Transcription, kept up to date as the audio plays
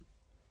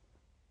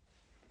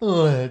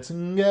Let's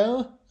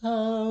go home.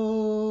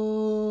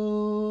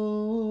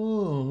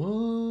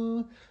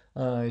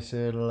 I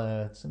said,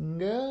 let's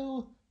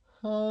go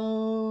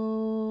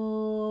home.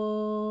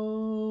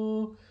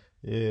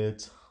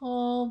 It's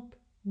hump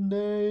day.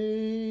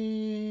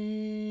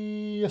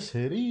 Yes,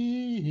 it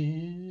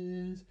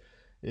is.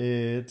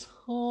 It's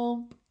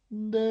hump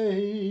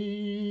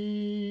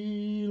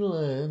day.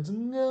 Let's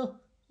go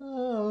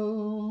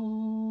home.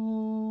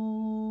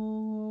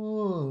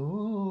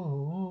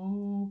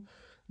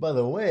 By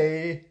the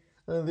way,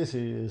 this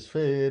is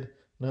Fed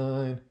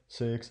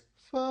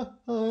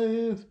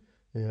 965.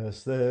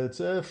 Yes, that's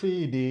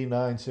FED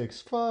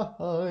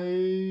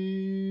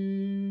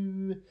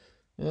 965.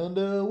 And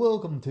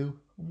welcome to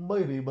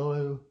Baby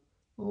Blue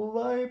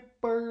Viper.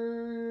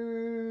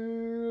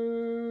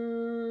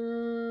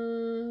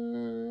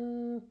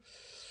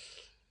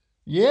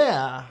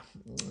 Yeah,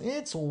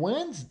 it's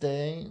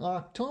Wednesday,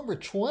 October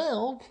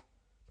 12th,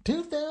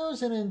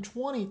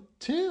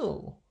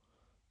 2022.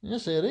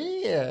 Yes, it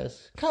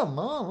is. Come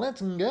on,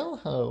 let's go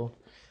ho.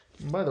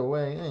 By the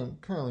way, I am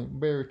currently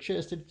bare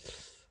chested.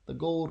 The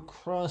gold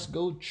cross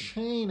gold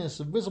chain is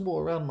visible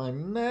around my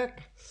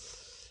neck.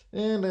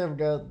 And I've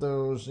got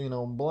those,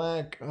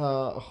 black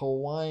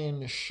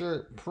Hawaiian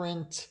shirt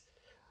print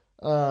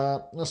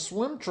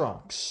swim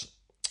trunks.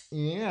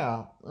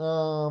 Yeah.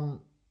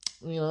 I'm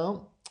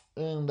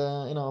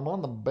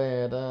on the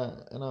bed.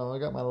 I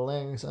got my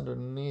legs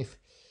underneath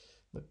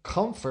the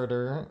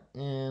comforter,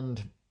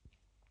 and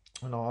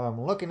I'm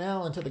looking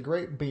out into the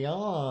great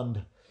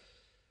beyond,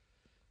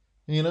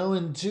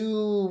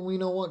 into,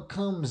 what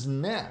comes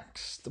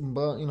next.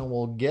 But,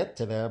 we'll get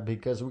to that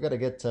because we got to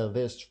get to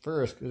this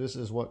first, because this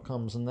is what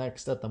comes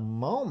next at the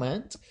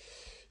moment,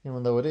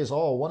 even though it is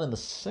all one and the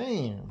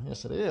same.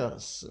 Yes, it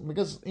is.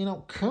 Because,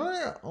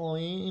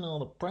 currently,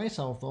 the price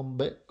of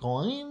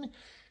Bitcoin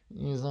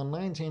is on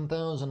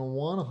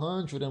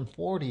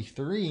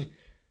 19,143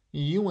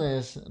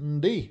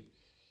 USD.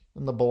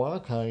 And the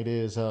block height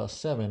is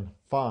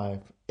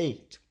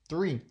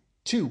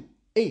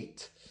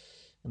 758,328.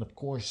 And of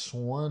course,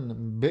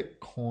 1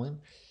 Bitcoin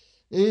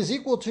is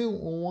equal to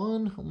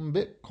 1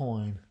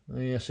 Bitcoin.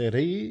 Yes, it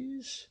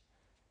is.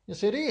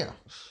 Yes, it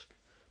is.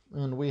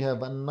 And we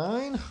have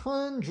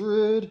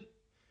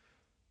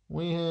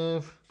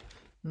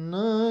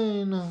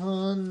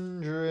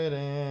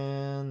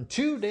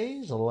 902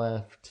 days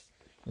left.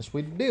 Yes,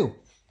 we do.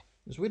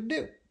 Yes, we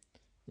do.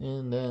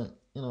 And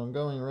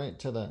going right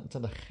to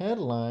the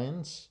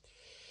headlines.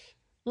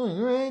 Going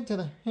right to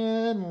the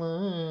headlines.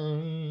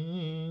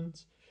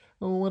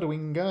 What do we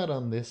got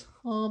on this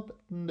hump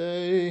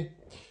day?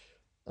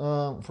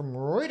 From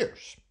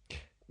Reuters.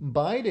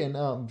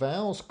 Biden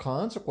vows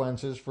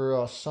consequences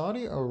for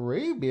Saudi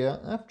Arabia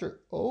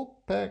after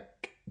OPEC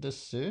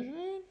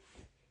decision?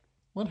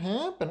 What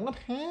happened?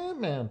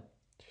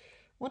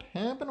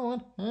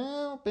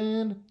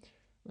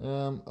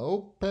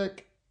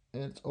 OPEC.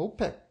 It's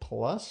OPEC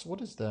Plus.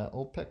 What is that?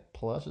 OPEC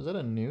Plus? Is that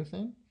a new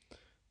thing?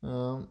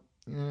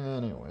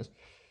 Anyways.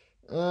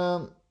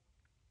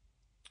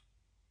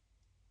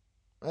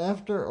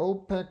 After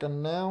OPEC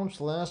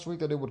announced last week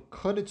that it would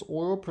cut its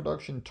oil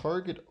production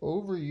target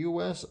over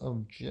U.S.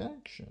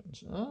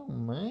 objections. Oh,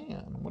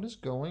 man. What is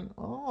going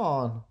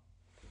on?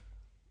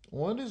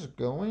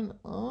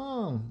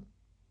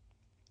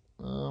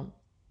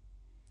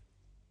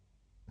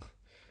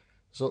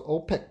 So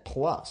OPEC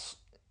Plus.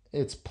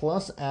 It's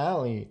plus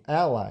allies,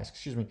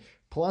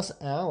 plus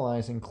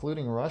allies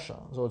including Russia.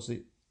 So it's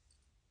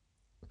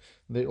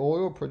the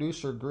oil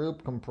producer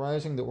group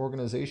comprising the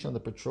Organization of the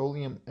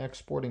Petroleum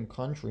Exporting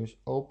Countries,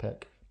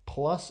 OPEC,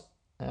 plus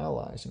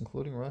allies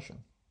including Russia.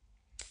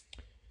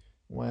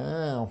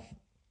 Wow.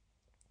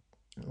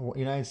 The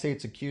United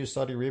States accused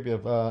Saudi Arabia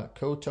of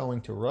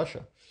kowtowing to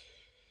Russia,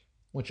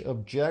 which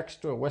objects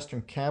to a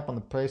Western cap on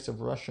the price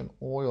of Russian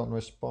oil in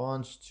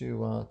response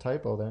to,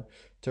 typo there,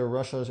 to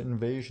Russia's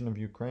invasion of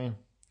Ukraine.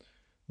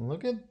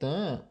 Look at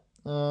that.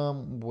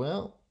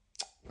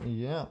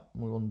 Yeah,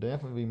 we will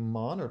definitely be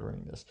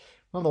monitoring this.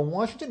 From the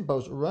Washington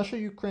Post,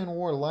 Russia-Ukraine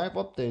war live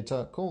updates,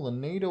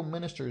 NATO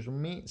ministers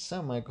meet,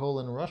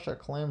 Russia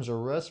claims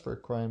arrest for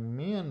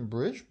Crimean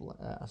bridge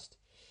blast.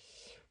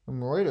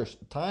 From Reuters,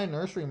 Thai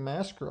nursery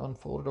massacre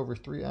unfolded over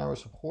 3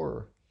 hours of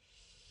horror.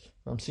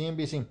 From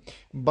CNBC,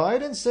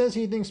 Biden says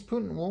he thinks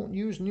Putin won't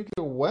use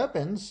nuclear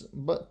weapons,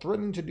 but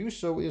threatening to do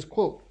so is,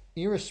 quote,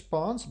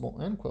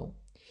 irresponsible, end quote.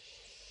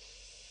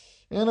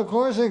 And of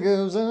course it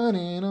goes on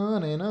and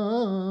on and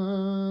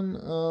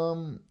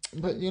on.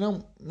 But,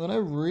 what I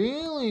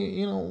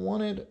really,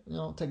 wanted,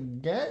 to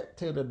get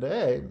to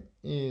today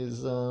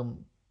is, the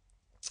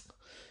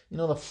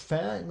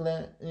fact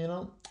that,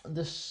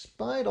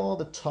 despite all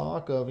the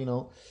talk of,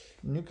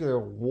 nuclear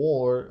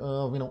war,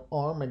 of,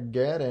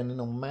 Armageddon,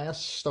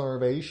 mass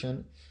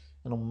starvation,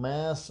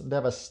 mass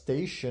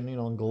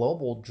devastation,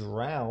 global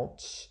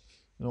droughts,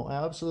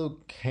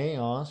 absolute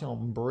chaos,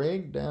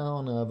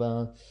 breakdown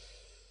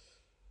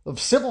of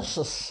civil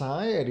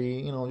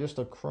society, just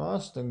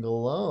across the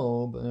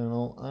globe,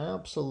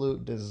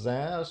 absolute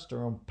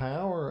disaster and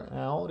power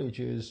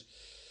outages,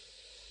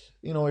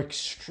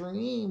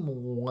 extreme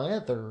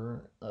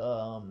weather,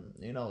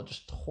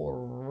 just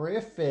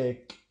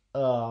horrific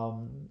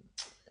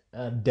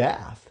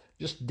death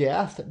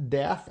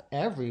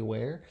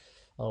everywhere,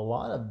 a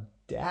lot of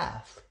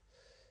death.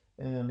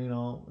 And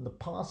the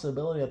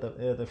possibility of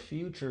the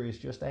future is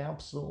just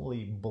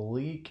absolutely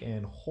bleak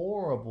and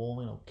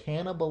horrible.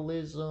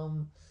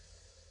 Cannibalism,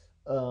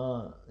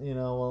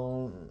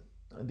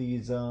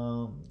 these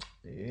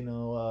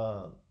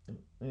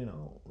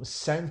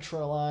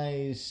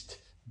centralized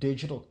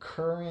digital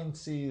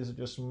currencies,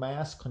 just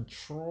mass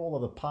control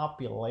of the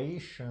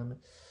population,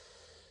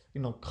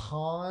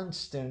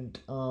 constant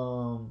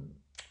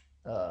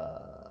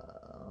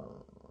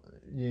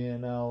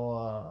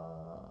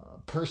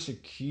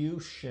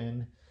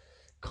persecution,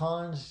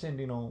 constant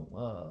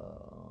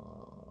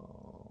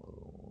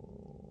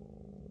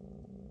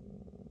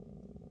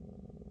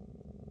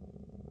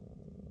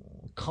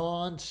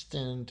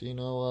constant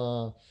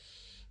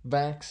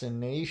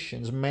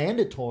vaccinations,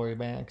 mandatory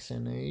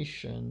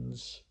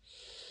vaccinations,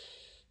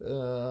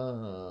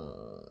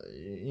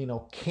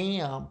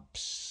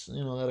 camps,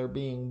 that are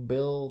being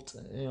built,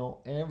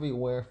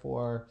 everywhere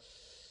for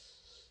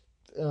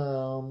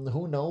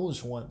who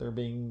knows what they're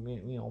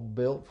being,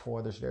 built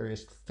for. There's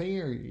various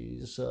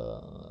theories,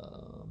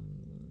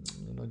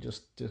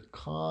 just the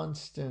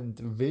constant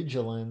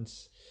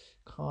vigilance,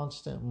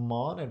 constant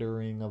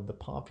monitoring of the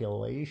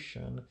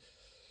population.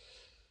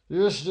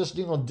 There's just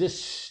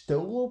dystopian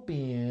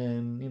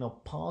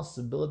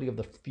possibility of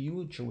the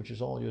future, which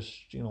is all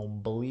just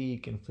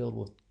bleak and filled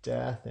with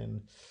death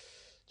and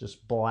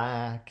just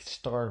black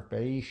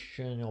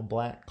starvation,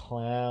 black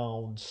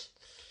clouds,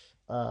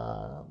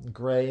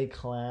 gray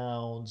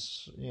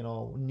clouds,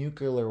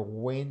 nuclear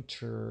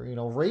winter,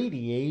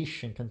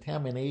 radiation,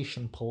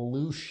 contamination,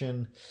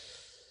 pollution,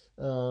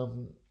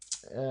 the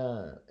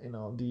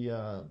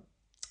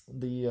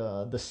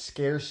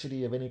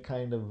scarcity of any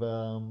kind of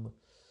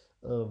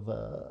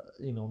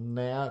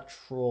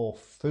natural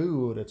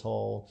food. It's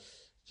all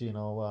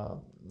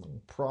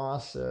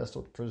processed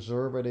with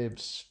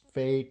preservatives,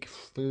 fake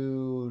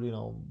food.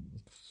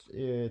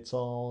 It's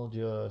all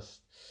just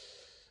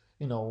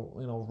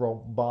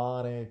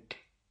robotic.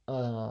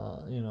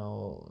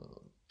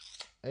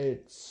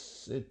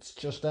 It's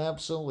just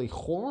absolutely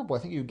horrible. I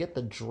think you get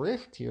the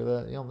drift here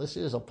that this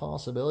is a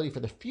possibility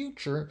for the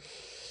future,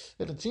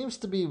 and it seems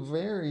to be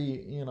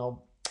very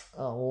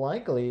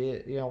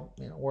likely.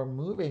 We're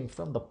moving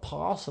from the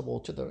possible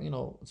to the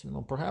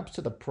perhaps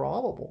to the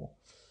probable.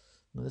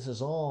 This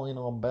is all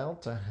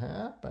about to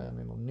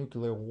happen.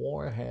 Nuclear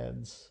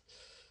warheads,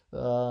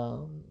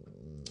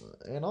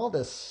 and all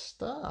this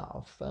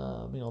stuff.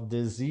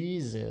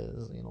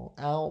 Diseases,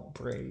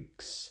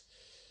 outbreaks,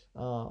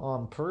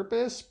 on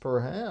purpose,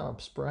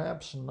 perhaps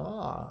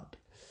not.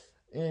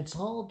 It's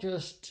all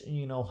just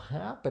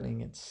happening.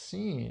 It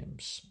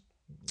seems.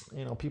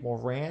 People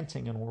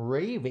ranting and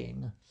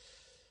raving.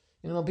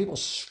 People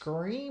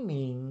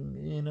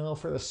screaming,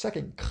 for the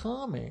second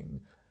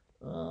coming.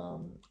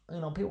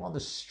 People on the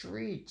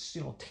streets,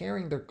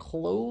 tearing their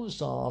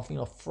clothes off,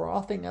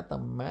 frothing at the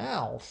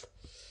mouth.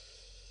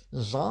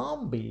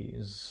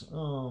 Zombies,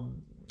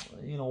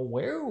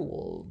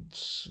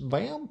 werewolves,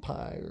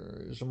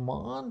 vampires,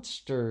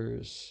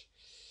 monsters.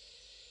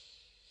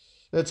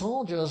 It's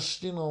all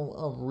just,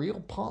 a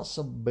real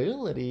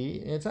possibility.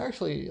 It's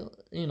actually,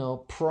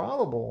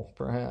 probable,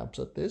 perhaps,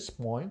 at this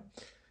point.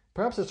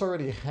 Perhaps it's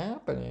already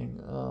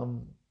happening,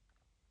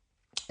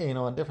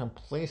 in different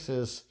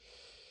places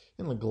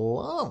in the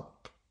globe.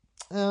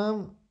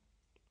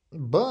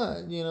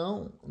 But,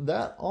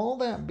 that all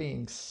that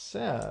being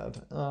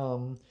said,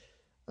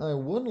 I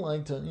would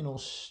like to,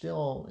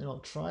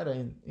 still, try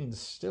to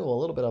instill a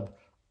little bit of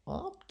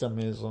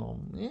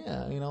optimism.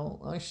 Yeah,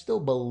 I still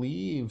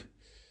believe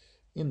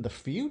in the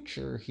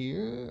future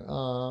here.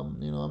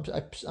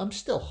 I'm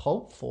still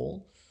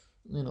hopeful,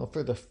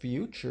 for the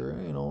future.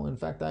 In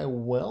fact, I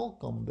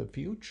welcome the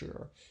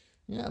future.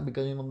 Yeah,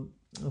 because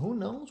who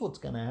knows what's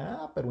gonna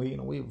happen?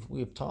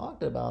 We've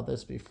talked about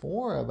this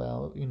before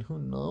about who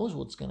knows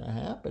what's gonna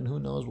happen, who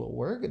knows what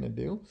we're gonna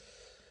do.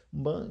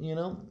 But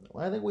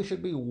I think we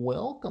should be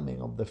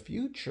welcoming of the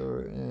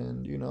future,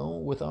 and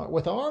with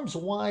arms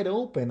wide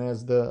open,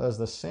 as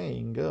the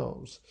saying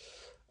goes.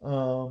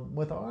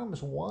 With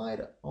arms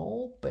wide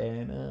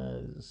open,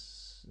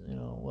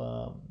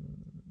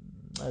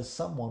 as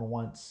someone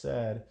once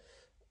said,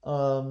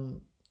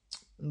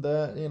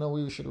 that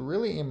we should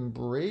really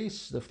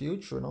embrace the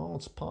future and all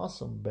its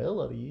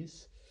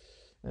possibilities,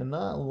 and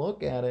not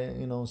look at it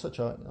in such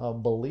a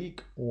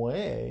bleak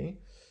way,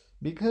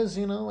 because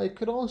it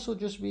could also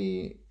just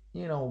be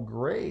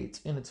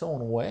great in its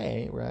own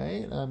way,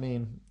 right? I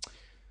mean,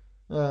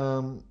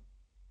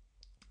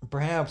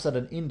 perhaps at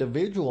an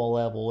individual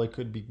level it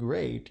could be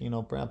great.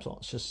 Perhaps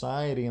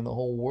society and the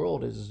whole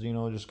world is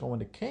just going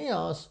to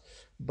chaos,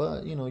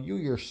 but you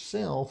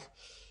yourself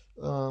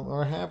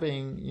are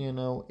having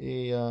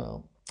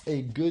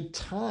a good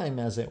time,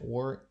 as it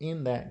were,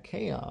 in that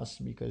chaos,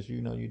 because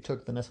you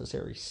took the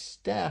necessary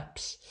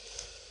steps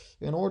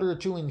in order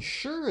to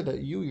ensure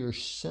that you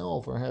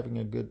yourself are having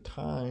a good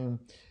time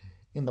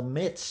in the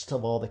midst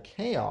of all the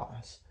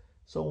chaos.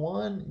 So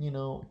one,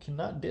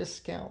 cannot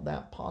discount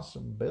that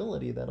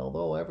possibility that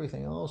although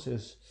everything else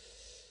is,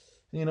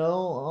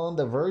 on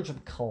the verge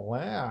of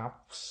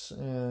collapse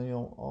and,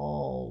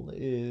 all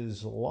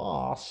is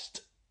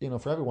lost,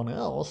 for everyone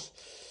else,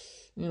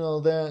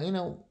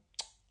 that,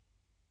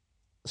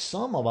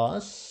 some of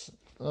us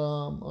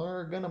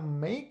are going to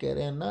make it,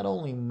 and not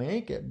only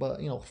make it, but,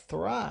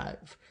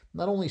 thrive.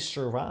 Not only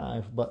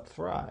survive, but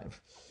thrive.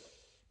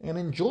 And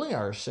enjoy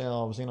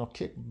ourselves,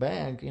 kick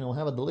back,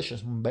 have a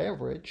delicious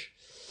beverage.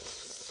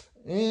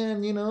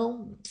 And,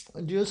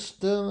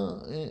 just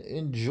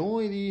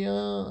enjoy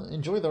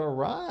the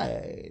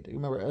ride.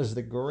 Remember, as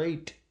the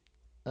great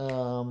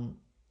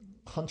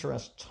Hunter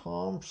S.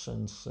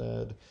 Thompson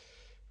said,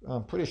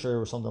 I'm pretty sure it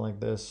was something like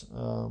this,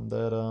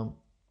 that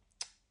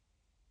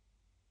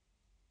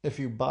if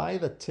you buy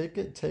the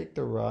ticket, take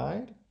the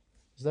ride.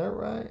 Is that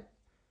right?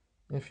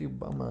 I'm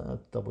gonna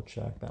double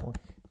check that one.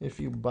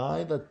 If you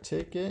buy the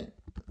ticket,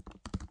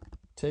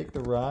 take the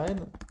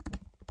ride.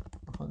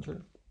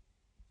 Hunter.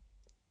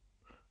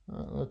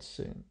 Let's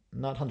see.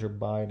 Not Hunter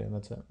Biden.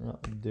 That's a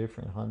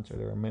different Hunter.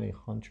 There are many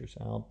Hunters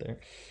out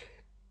there.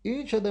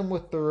 Each of them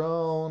with their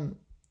own,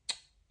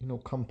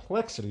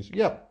 complexities.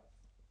 Yep.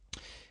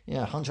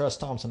 Yeah, Hunter S.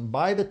 Thompson.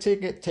 Buy the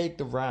ticket, take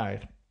the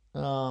ride.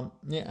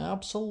 Yeah,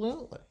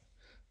 absolutely.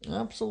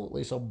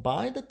 Absolutely. So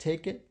buy the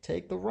ticket,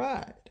 take the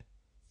ride.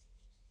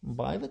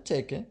 Buy the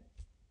ticket,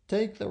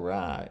 take the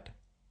ride.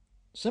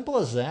 Simple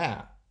as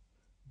that.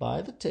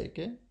 Buy the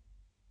ticket,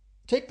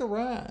 take the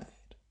ride.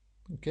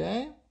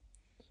 Okay?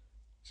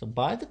 So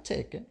buy the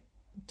ticket,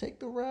 take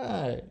the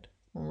ride.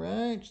 All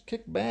right? Just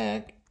kick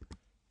back,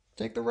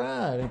 take the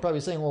ride. And you're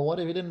probably saying, well,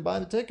 what if you didn't buy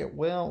the ticket?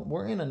 Well,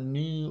 we're in a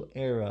new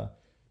era.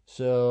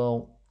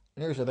 So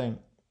here's the thing.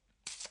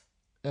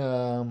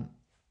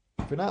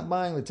 If you're not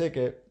buying the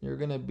ticket, you're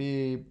going to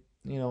be,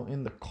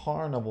 in the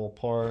carnival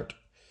part.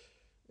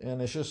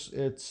 And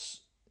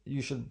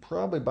you should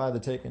probably buy the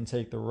ticket and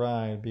take the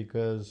ride,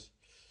 because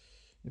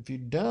if you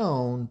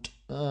don't,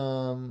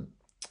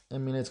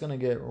 it's going to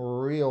get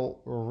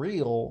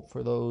real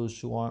for those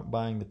who aren't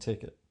buying the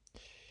ticket.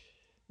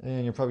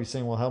 And you're probably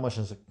saying, well, how much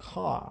does it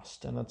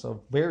cost? And that's a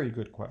very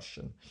good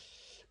question.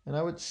 And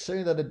I would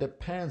say that it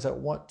depends at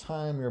what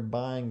time you're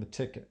buying the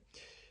ticket.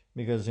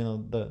 Because,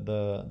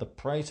 the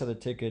price of the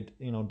ticket,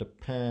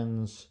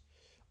 depends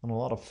on a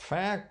lot of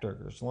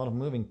factors, a lot of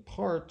moving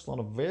parts, a lot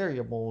of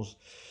variables.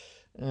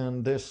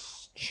 And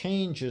this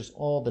changes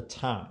all the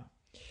time.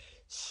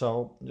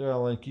 So,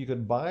 you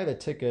could buy the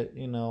ticket,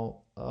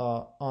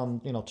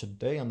 on,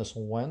 today, on this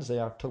Wednesday,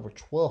 October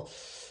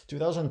 12th,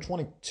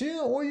 2022,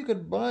 or you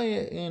could buy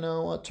it,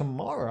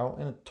 tomorrow,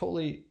 and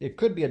it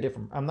could be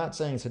I'm not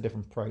saying it's a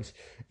different price.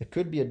 It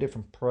could be a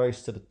different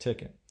price to the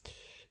ticket.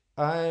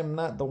 I'm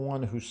not the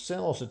one who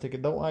sells the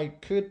ticket, though I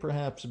could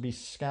perhaps be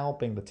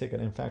scalping the ticket.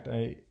 In fact,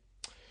 I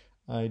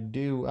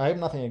have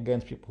nothing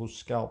against people who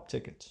scalp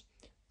tickets.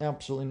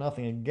 Absolutely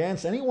nothing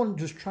against anyone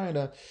just trying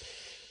to,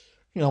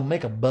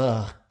 make a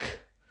buck.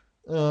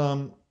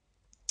 So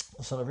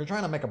if you're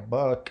trying to make a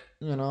buck,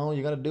 you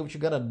got to do what you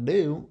got to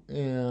do.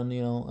 And,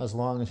 as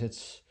long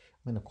as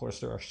of course,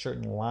 there are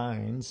certain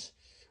lines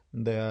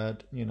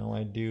that,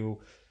 I do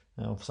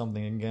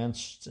something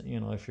against,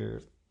 if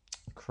you're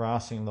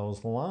crossing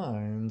those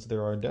lines,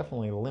 there are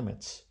definitely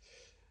limits.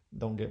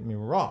 Don't get me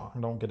wrong.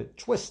 Don't get it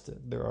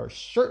twisted. There are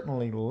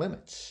certainly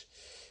limits,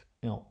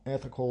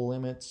 ethical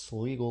limits,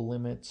 legal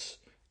limits,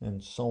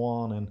 and so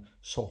on and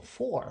so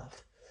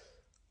forth.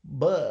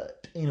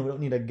 But, we don't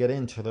need to get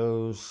into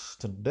those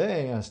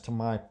today as to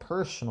my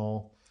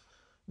personal,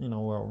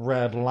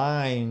 red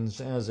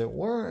lines, as it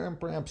were. And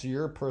perhaps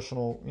your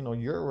personal,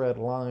 your red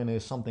line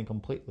is something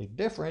completely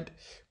different.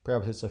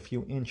 Perhaps it's a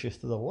few inches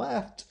to the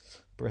left.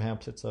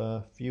 Perhaps it's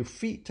a few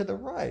feet to the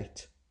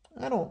right.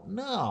 I don't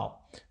know.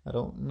 I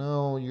don't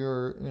know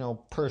your,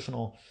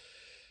 personal,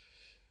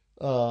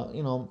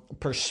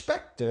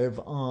 perspective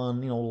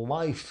on,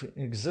 life,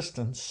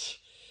 existence,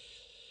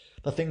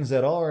 the things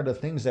that are, the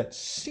things that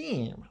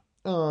seem.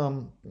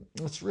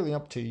 It's really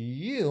up to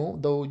you,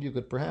 though you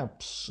could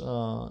perhaps,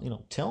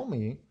 tell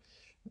me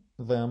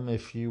them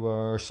if you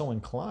are so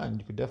inclined.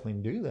 You could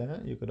definitely do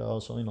that. You could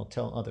also,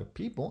 tell other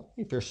people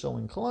if you're so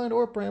inclined,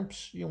 or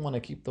perhaps you want to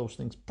keep those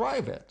things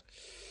private.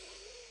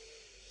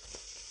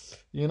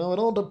 It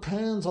all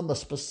depends on the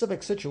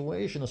specific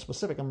situation, a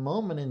specific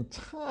moment in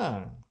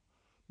time.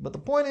 But the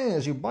point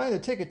is, you buy the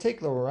ticket,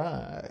 take the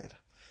ride.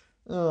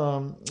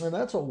 And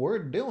that's what we're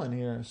doing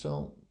here.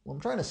 So what I'm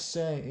trying to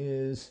say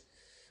is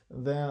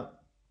that,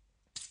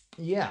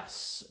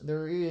 yes,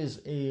 there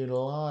is a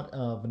lot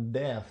of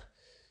death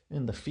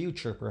in the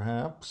future,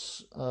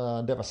 perhaps,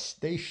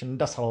 devastation,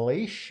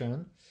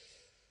 desolation,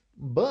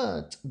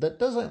 but that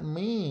doesn't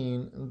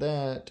mean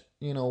that,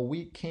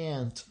 we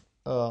can't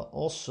it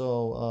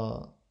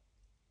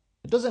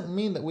doesn't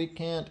mean that we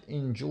can't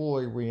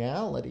enjoy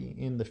reality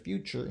in the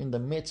future in the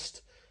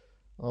midst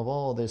of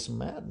all this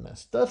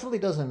madness. Definitely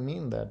doesn't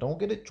mean that. Don't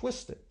get it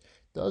twisted.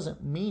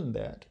 doesn't mean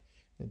that.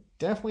 It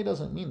definitely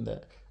doesn't mean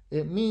that.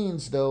 It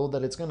means though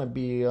that it's gonna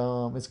be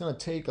it's gonna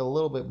take a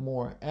little bit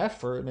more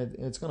effort, and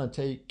it's gonna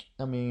take.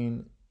 I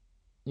mean,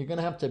 you're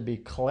gonna have to be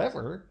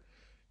clever.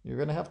 You're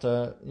gonna have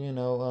to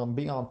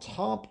be on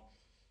top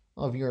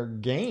of your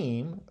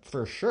game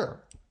for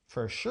sure.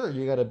 For sure,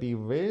 you got to be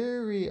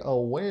very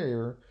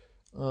aware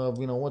of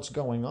what's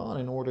going on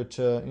in order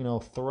to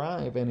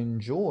thrive and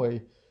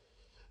enjoy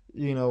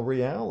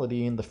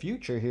reality in the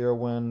future here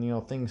when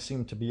things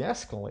seem to be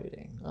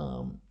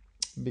escalating,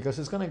 because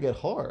it's going to get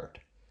hard,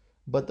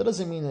 but that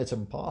doesn't mean it's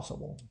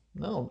impossible.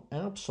 No,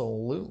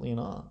 absolutely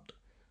not.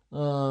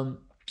 And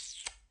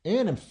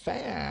in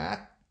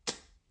fact,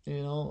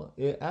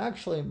 it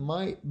actually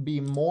might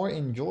be more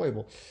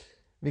enjoyable,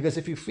 because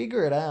if you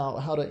figure it out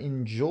how to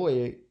enjoy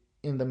it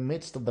in the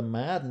midst of the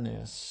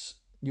madness,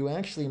 you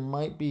actually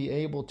might be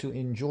able to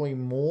enjoy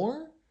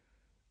more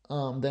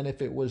than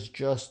if it was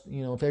just,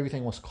 if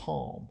everything was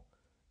calm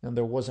and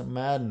there wasn't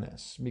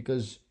madness.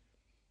 Because,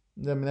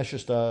 I mean, that's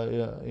just,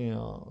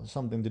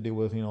 something to do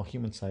with,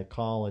 human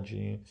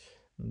psychology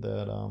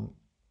that,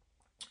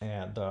 we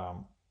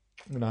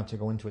don't have to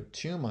go into it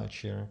too much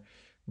here.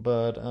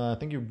 But I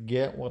think you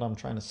get what I'm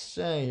trying to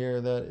say here,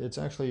 that it's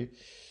actually,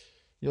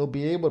 you'll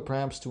be able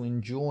perhaps to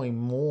enjoy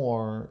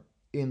more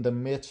in the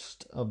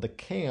midst of the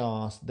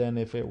chaos than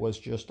if it was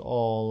just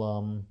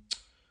all,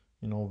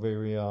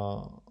 very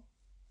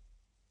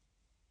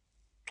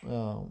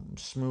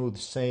smooth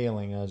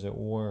sailing, as it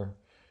were.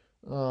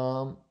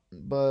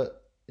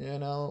 But,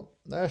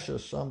 that's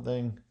just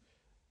something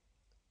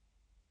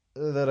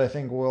that I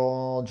think we'll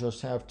all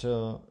just have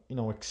to,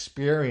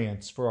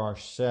 experience for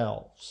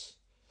ourselves.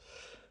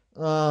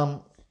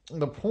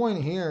 The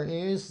point here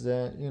is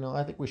that,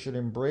 I think we should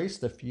embrace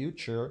the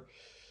future,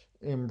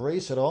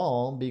 embrace it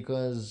all,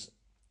 because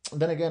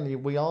then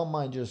again, we all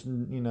might just,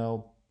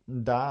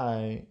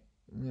 die,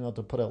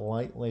 to put it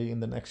lightly,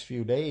 in the next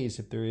few days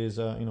if there is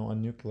a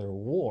nuclear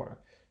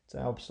war. It's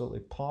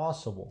absolutely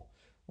possible.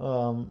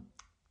 And,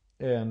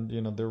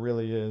 there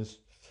really is.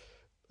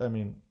 I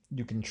mean,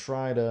 you can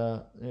try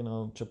to,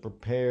 to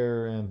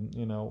prepare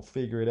and,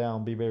 figure it out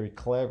and be very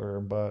clever,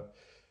 but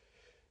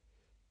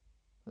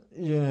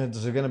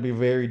it's going to be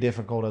very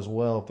difficult as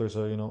well if there's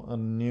a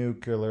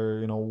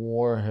nuclear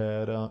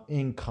warhead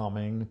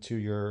incoming to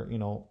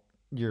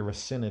your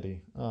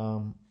vicinity.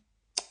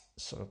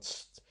 So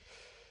it's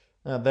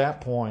at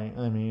that point,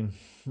 I mean,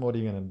 what are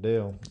you going to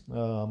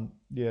do?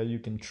 Yeah, you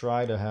can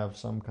try to have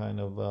some kind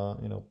of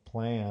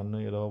plan.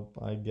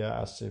 I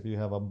guess if you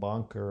have a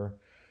bunker,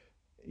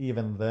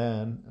 even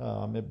then,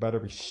 it better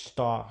be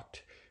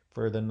stocked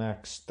for the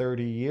next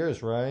 30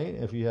 years, right?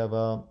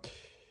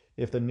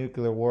 If the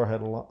nuclear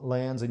warhead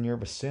lands in your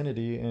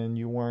vicinity and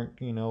you weren't,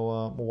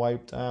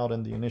 wiped out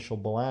in the initial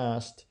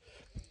blast,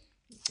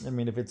 I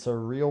mean, if it's a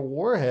real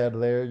warhead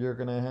there, you're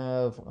going to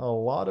have a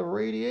lot of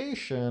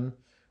radiation.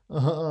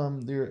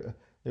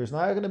 There's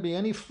not going to be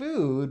any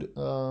food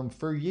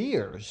for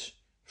years.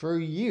 For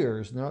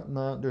years.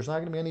 There's not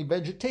going to be any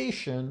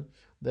vegetation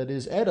that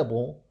is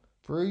edible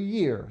for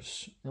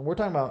years. And we're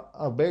talking about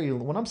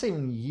when I'm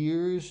saying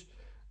years,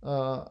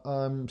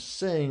 I'm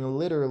saying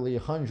literally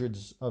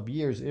hundreds of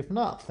years, if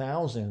not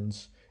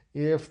thousands,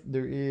 if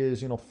there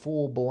is,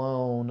 full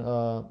blown,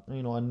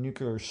 a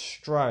nuclear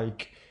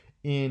strike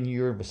in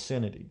your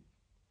vicinity.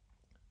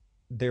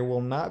 There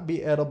will not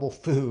be edible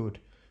food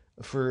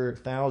for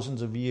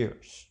thousands of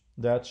years.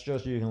 That's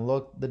just, you can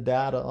look the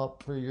data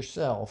up for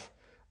yourself,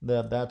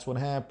 that's what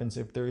happens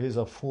if there is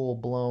a full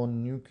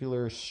blown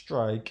nuclear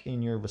strike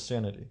in your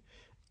vicinity.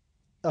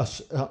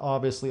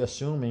 Obviously,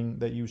 assuming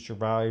that you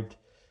survived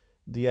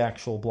the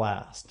actual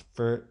blast.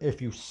 For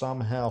if you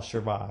somehow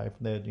survived,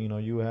 that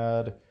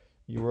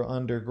you were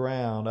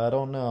underground, I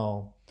don't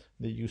know,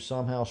 that you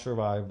somehow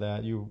survived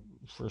that, you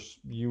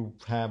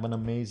have an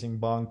amazing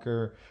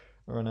bunker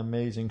or an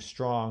amazing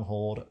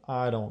stronghold,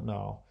 I don't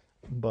know.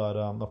 But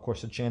of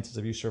course, the chances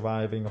of you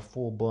surviving a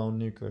full-blown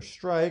nuclear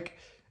strike,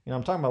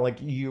 I'm talking about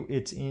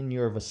it's in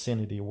your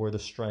vicinity where the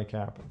strike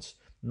happens.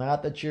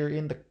 Not that you're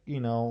in the,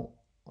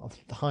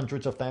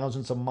 hundreds of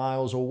thousands of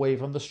miles away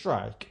from the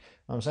strike.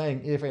 I'm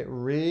saying if it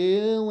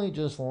really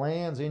just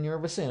lands in your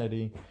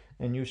vicinity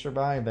and you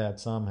survive that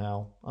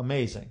somehow,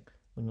 amazing.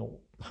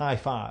 High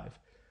five.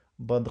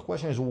 But the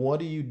question is, what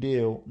do you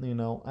do,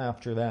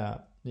 after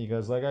that?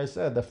 Because like I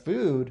said, the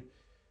food,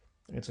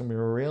 it's going to be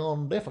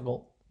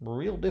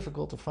real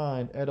difficult to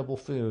find edible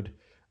food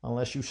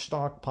unless you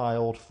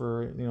stockpiled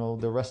for,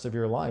 the rest of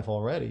your life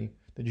already.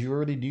 Did you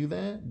already do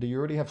that? Do you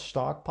already have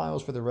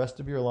stockpiles for the rest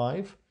of your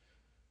life?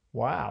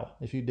 Wow.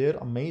 If you did,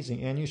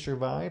 amazing. And you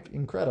survived,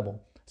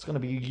 incredible. It's going to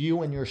be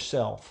you and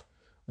yourself.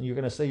 And you're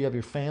going to say you have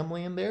your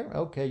family in there?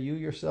 Okay, you,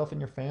 yourself, and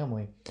your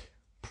family.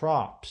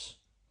 Props.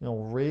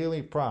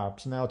 Really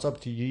props. Now it's up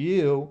to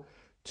you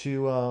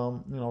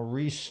to,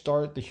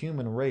 restart the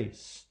human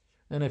race.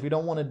 And if you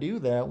don't want to do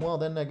that, well,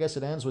 then I guess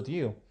it ends with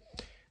you.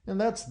 And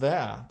that's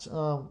that.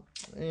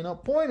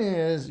 Point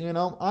is,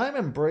 I'm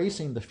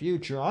embracing the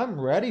future.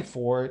 I'm ready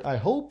for it. I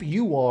hope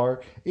you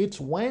are. It's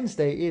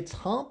Wednesday. It's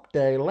hump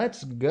day.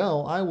 Let's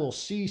go. I will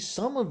see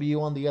some of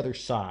you on the other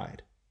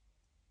side.